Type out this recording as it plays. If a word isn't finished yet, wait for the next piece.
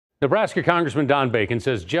Nebraska Congressman Don Bacon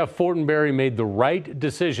says Jeff Fortenberry made the right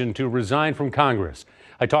decision to resign from Congress.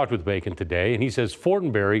 I talked with Bacon today, and he says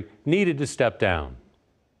Fortenberry needed to step down.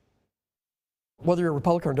 Whether you're a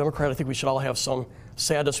Republican or Democrat, I think we should all have some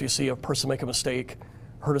sadness when you see a person make a mistake,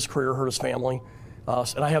 hurt his career, hurt his family,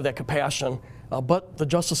 and I have that compassion. But the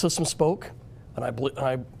justice system spoke, and I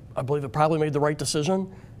believe it probably made the right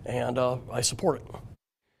decision, and I support it.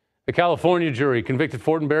 A California jury convicted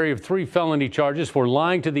Fortenberry of 3 felony charges for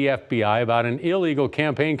lying to the FBI about an illegal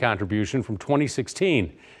campaign contribution from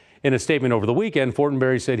 2016. In a statement over the weekend,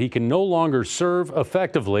 Fortenberry said he can no longer serve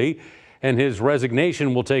effectively, and his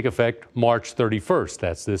resignation will take effect March 31st.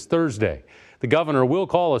 That's this Thursday. The governor will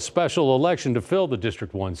call a special election to fill the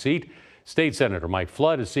District 1 seat. State Senator Mike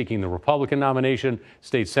Flood is seeking the Republican nomination.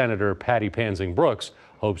 State Senator Patty Pansing Brooks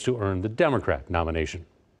hopes to earn the Democrat nomination.